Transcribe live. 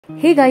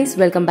Hey guys,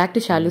 welcome back to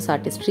Shalu's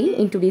Artistry.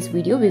 In today's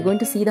video, we're going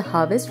to see the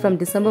harvest from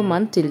December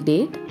month till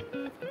date.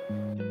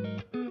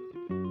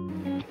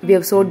 We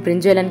have sowed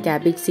brinjal and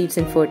cabbage seeds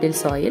in fertile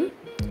soil.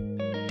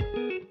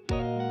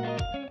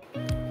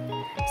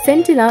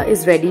 Centilla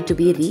is ready to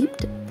be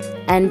reaped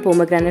and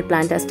pomegranate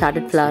plant has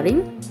started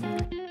flowering.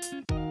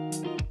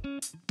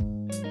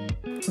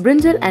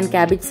 Brinjal and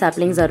cabbage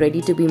saplings are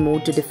ready to be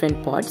moved to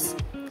different pots.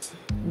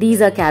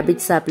 These are cabbage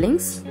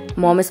saplings.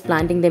 Mom is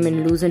planting them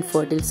in loose and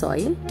fertile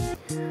soil.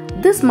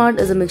 This mud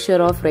is a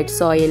mixture of red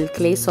soil,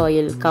 clay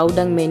soil, cow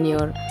dung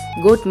manure,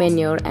 goat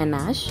manure and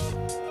ash.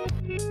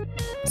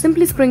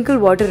 Simply sprinkle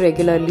water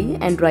regularly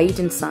and dry it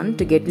in sun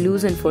to get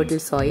loose and fertile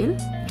soil.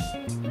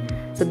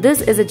 So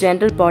this is a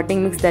gentle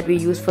potting mix that we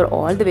use for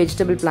all the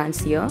vegetable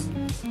plants here.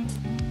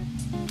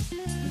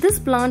 This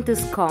plant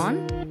is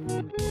corn.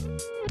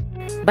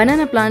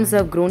 Banana plants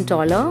have grown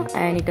taller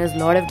and it has a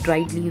lot of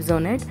dried leaves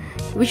on it.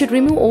 We should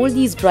remove all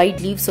these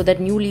dried leaves so that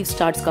new leaves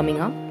starts coming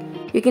up.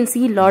 You can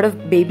see a lot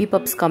of baby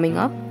pups coming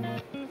up.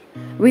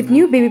 With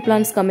new baby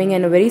plants coming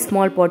and a very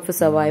small pot for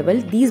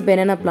survival, these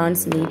banana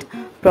plants need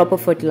proper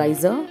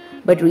fertilizer.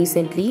 But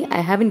recently,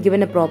 I haven't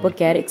given a proper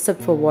care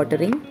except for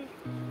watering.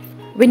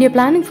 When you're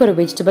planning for a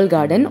vegetable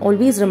garden,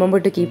 always remember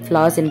to keep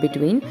flowers in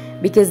between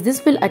because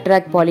this will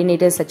attract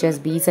pollinators such as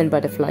bees and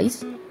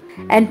butterflies.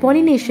 And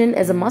pollination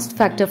is a must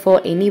factor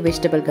for any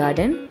vegetable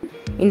garden.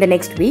 In the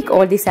next week,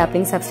 all these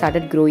saplings have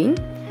started growing.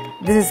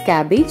 This is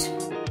cabbage.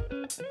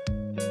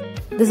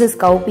 This is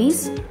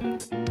cowpeas.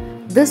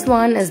 This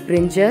one is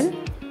brinjal.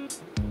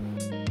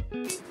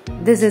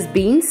 This is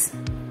beans.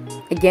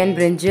 Again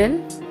brinjal.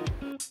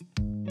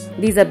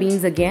 These are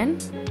beans again.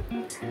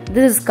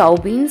 This is cow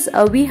beans.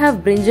 We have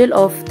brinjal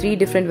of 3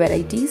 different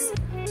varieties.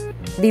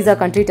 These are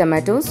country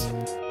tomatoes.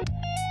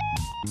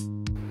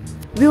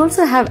 We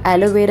also have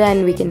aloe vera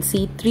and we can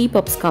see 3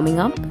 pups coming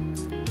up.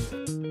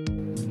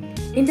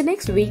 In the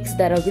next weeks,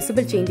 there are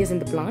visible changes in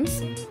the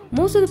plants.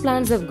 Most of the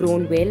plants have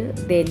grown well.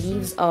 Their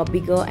leaves are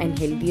bigger and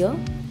healthier.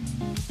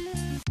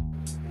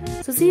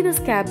 So see this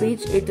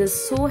cabbage, it is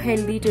so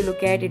healthy to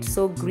look at. It's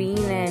so green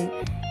and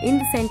in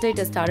the center it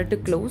has started to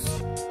close.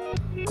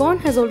 Corn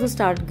has also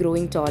started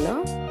growing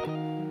taller.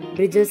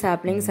 Brinjal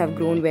saplings have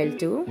grown well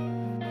too.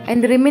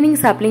 And the remaining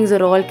saplings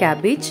are all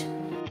cabbage.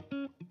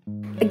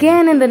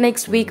 Again in the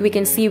next week we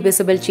can see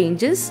visible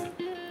changes.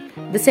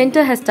 The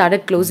center has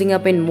started closing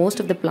up in most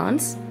of the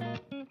plants.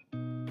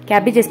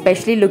 Cabbage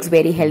especially looks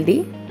very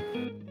healthy.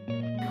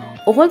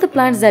 All the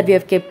plants that we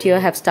have kept here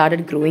have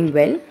started growing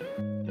well.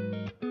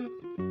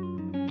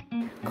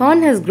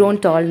 Corn has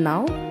grown tall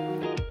now.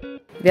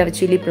 We have a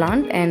chili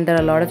plant and there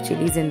are a lot of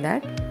chilies in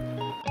that.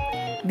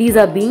 These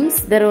are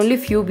beans. There are only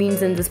few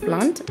beans in this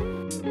plant.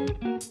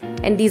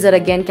 And these are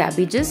again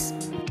cabbages.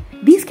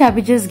 These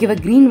cabbages give a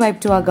green vibe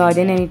to our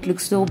garden and it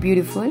looks so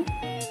beautiful.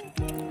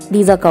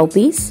 These are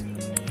cowpeas.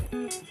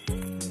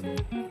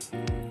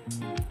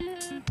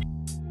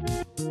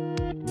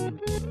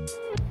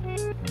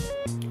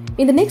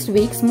 In the next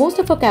weeks, most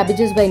of our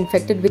cabbages were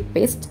infected with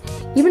pests.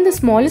 Even the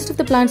smallest of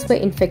the plants were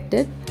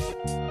infected.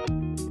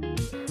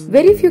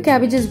 Very few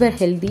cabbages were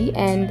healthy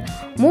and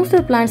most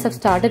of the plants have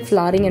started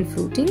flowering and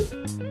fruiting.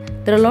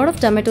 There are a lot of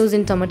tomatoes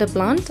in tomato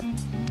plant.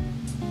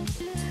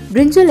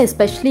 Brinjal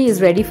especially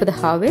is ready for the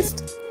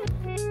harvest.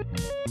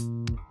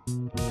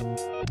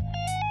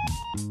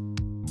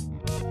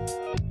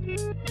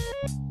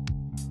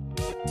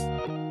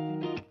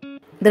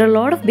 There are a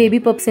lot of baby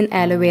pups in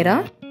aloe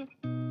vera.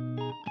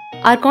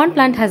 Our corn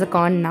plant has a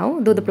corn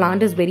now, though the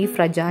plant is very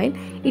fragile,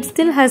 it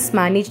still has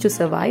managed to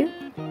survive.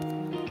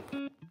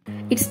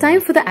 It's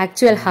time for the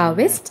actual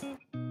harvest.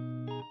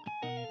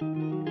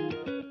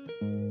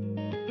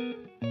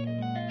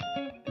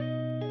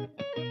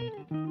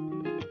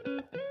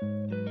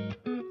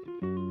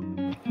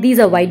 These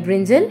are white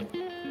brinjal.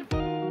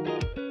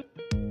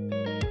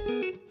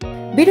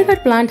 Bitter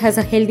gourd plant has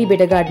a healthy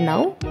bitter gourd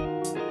now.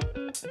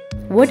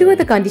 Whatever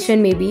the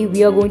condition may be,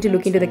 we are going to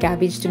look into the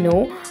cabbage to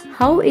know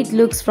how it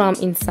looks from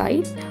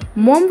inside.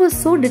 Mom was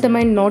so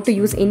determined not to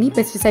use any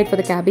pesticide for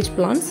the cabbage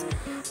plants,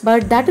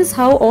 but that is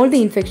how all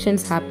the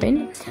infections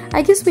happened.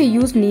 I guess we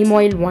used neem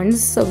oil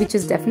once, which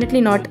is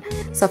definitely not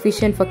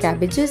sufficient for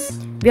cabbages.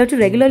 We have to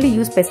regularly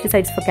use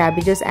pesticides for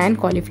cabbages and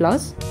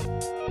cauliflowers.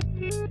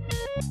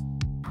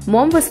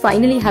 Mom was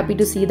finally happy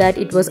to see that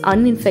it was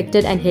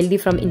uninfected and healthy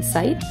from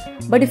inside.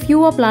 But if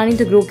you are planning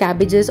to grow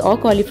cabbages or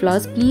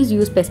cauliflowers, please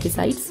use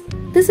pesticides.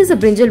 This is a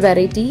brinjal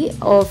variety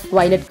of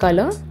violet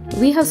color.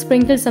 We have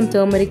sprinkled some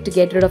turmeric to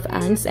get rid of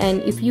ants,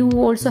 and if you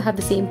also have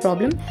the same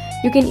problem,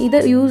 you can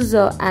either use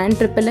ant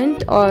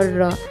repellent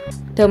or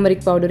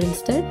turmeric powder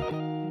instead.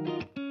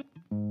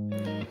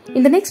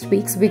 In the next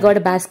weeks, we got a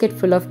basket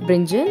full of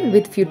brinjal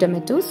with few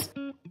tomatoes.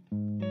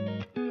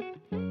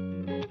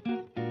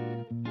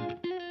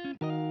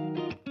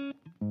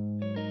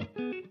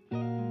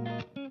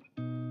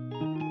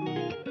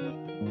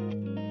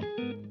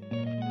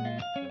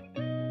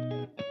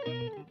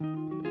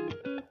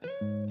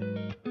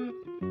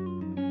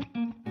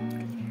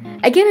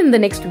 Again in the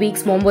next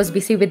weeks, Mom was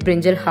busy with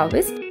brinjal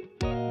harvest.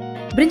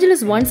 Brinjal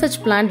is one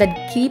such plant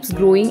that keeps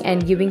growing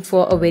and giving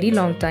for a very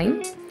long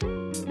time.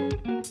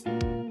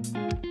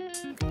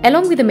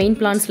 Along with the main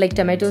plants like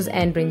tomatoes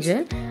and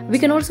brinjal, we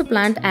can also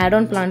plant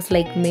add-on plants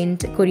like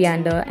mint,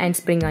 coriander and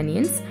spring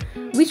onions,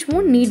 which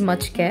won't need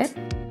much care.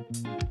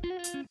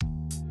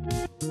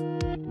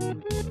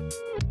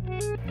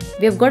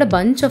 We have got a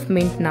bunch of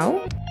mint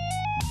now.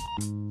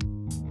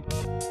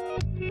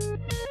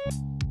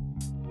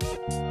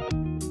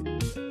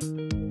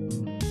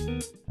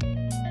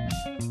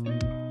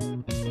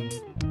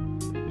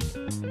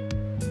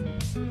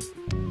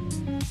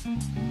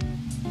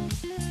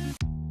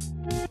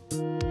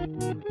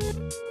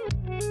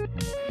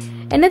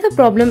 Another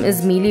problem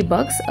is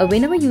mealybugs.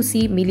 Whenever you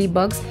see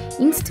mealybugs,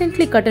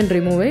 instantly cut and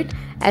remove it,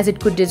 as it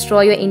could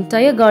destroy your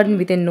entire garden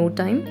within no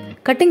time.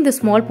 Cutting this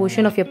small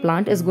portion of your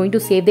plant is going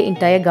to save the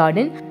entire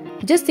garden.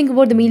 Just think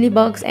about the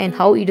mealybugs and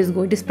how it is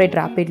going to spread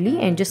rapidly,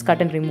 and just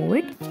cut and remove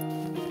it.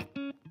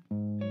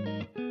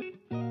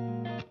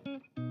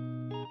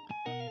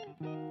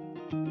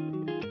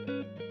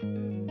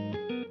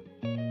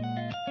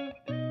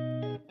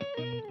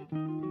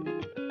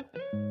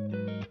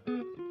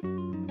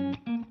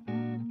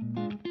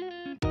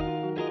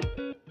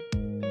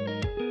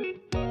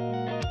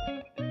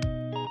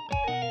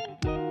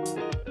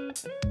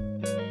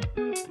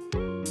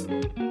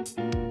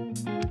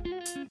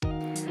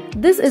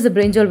 This is a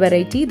brinjal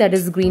variety that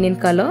is green in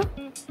color.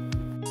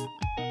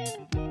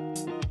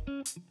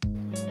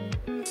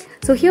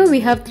 So here we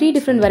have 3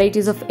 different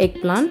varieties of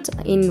eggplant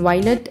in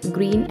violet,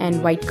 green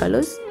and white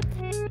colors.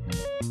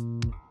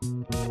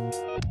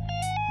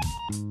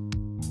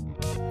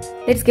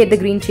 Let's get the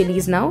green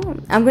chilies now.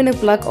 I'm going to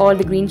pluck all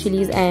the green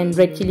chilies and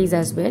red chilies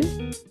as well.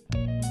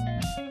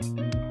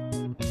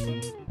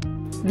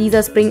 These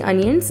are spring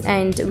onions,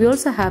 and we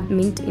also have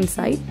mint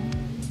inside.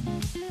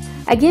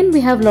 Again,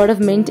 we have a lot of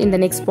mint in the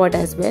next pot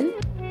as well.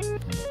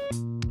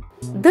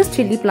 This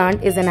chili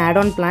plant is an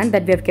add-on plant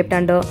that we have kept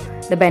under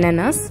the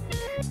bananas.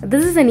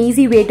 This is an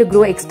easy way to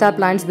grow extra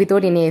plants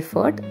without any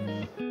effort.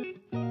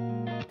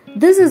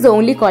 This is the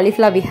only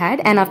cauliflower we had,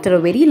 and after a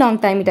very long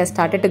time it has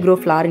started to grow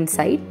flower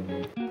inside.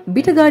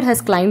 Bitter gourd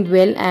has climbed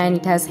well, and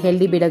it has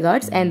healthy bitter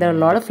gourds, and there are a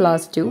lot of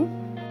flowers too.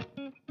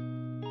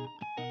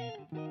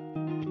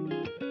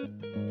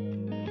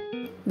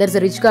 There's a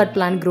rich gourd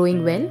plant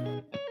growing well.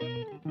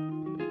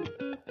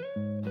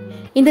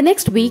 In the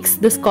next weeks,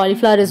 this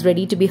cauliflower is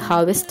ready to be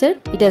harvested.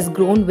 It has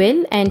grown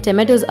well and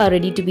tomatoes are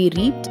ready to be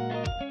reaped.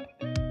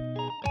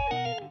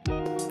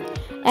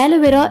 Aloe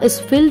vera is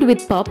filled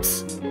with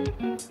pups.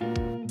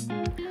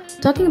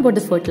 Talking about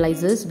the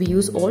fertilizers, we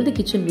use all the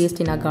kitchen waste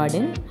in our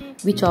garden.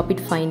 We chop it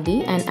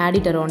finely and add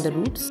it around the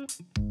roots.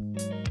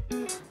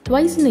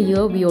 Twice in a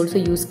year, we also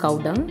use cow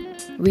dung.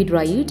 We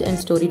dry it and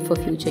store it for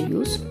future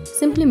use.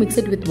 Simply mix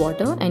it with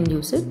water and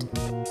use it.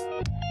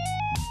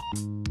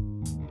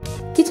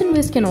 Kitchen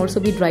waste can also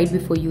be dried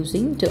before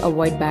using to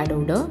avoid bad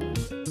odor.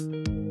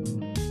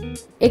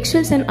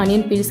 Eggshells and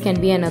onion peels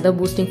can be another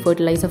boosting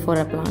fertilizer for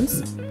our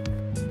plants.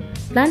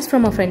 Plants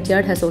from our front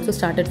yard has also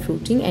started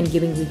fruiting and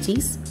giving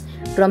veggies.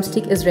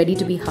 Drumstick is ready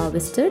to be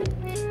harvested.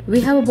 We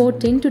have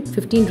about 10 to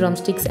 15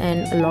 drumsticks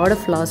and a lot of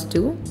flowers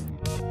too.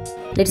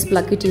 Let's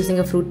pluck it using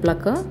a fruit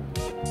plucker.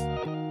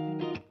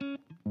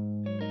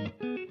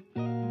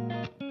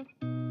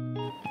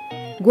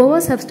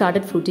 Guavas have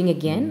started fruiting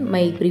again.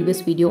 My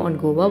previous video on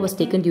guava was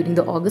taken during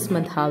the August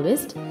month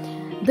harvest.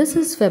 This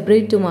is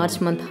February to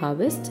March month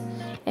harvest,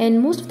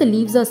 and most of the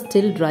leaves are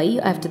still dry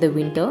after the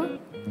winter.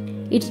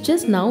 It's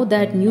just now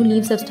that new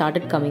leaves have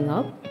started coming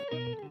up.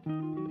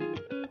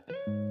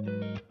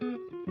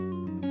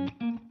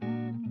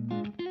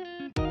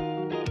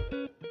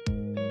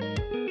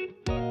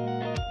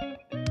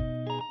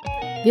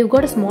 We've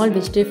got a small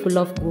veg tray full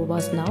of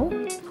guavas now.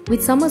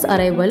 With summer's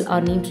arrival,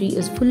 our neem tree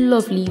is full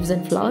of leaves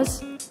and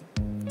flowers.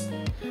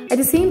 At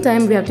the same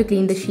time, we have to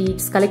clean the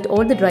sheets, collect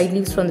all the dried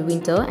leaves from the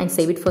winter and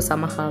save it for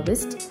summer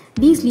harvest.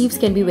 These leaves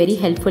can be very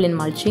helpful in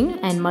mulching,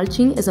 and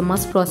mulching is a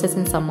must process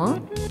in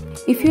summer.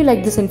 If you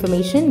like this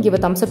information, give a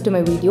thumbs up to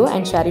my video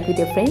and share it with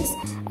your friends.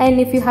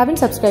 And if you haven't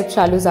subscribed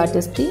Shalu's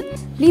Artistry,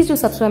 please do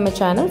subscribe my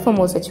channel for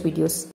more such videos.